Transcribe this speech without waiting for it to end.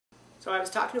So I was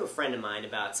talking to a friend of mine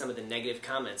about some of the negative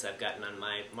comments I've gotten on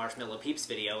my Marshmallow Peeps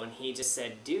video, and he just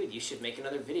said, dude, you should make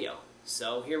another video.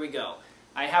 So here we go.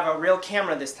 I have a real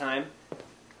camera this time.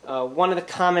 One of the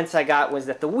comments I got was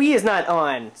that the Wii is not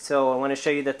on, so I want to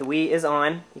show you that the Wii is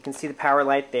on. You can see the power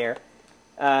light there.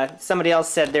 Somebody else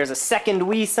said there's a second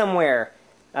Wii somewhere,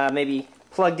 maybe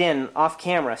plugged in off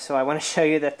camera, so I want to show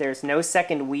you that there's no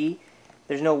second Wii.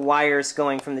 There's no wires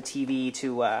going from the TV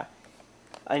to a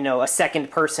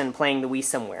second person playing the Wii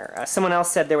somewhere. Someone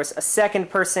else said there was a second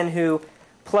person who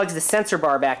plugs the sensor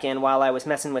bar back in while I was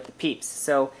messing with the Peeps.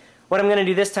 So what I'm going to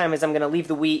do this time is I'm going to leave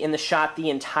the Wii in the shot the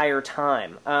entire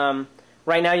time.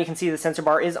 Right now you can see the sensor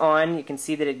bar is on. You can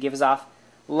see that it gives off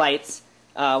lights.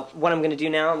 What I'm going to do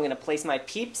now, I'm going to place my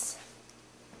Peeps.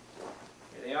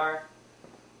 Here they are.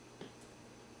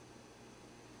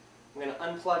 I'm going to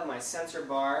unplug my sensor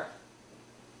bar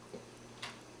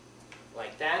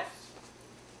like that.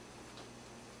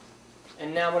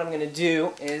 And now what I'm going to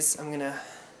do is I'm going to...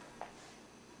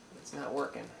 It's not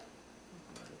working.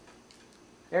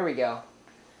 There we go.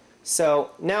 So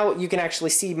now you can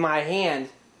actually see my hand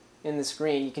in the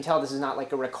screen. You can tell this is not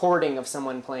like a recording of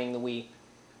someone playing the Wii.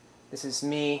 This is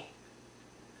me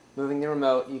moving the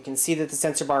remote. You can see that the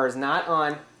sensor bar is not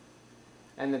on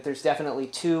and that there's definitely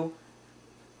two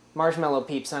Marshmallow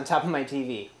Peeps on top of my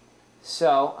TV.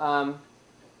 So,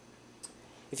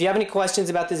 if you have any questions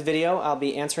about this video, I'll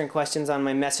be answering questions on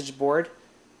my message board.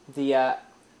 The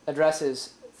address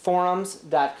is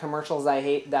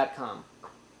forums.commercialsihate.com.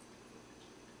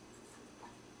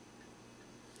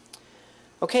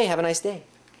 Okay, have a nice day.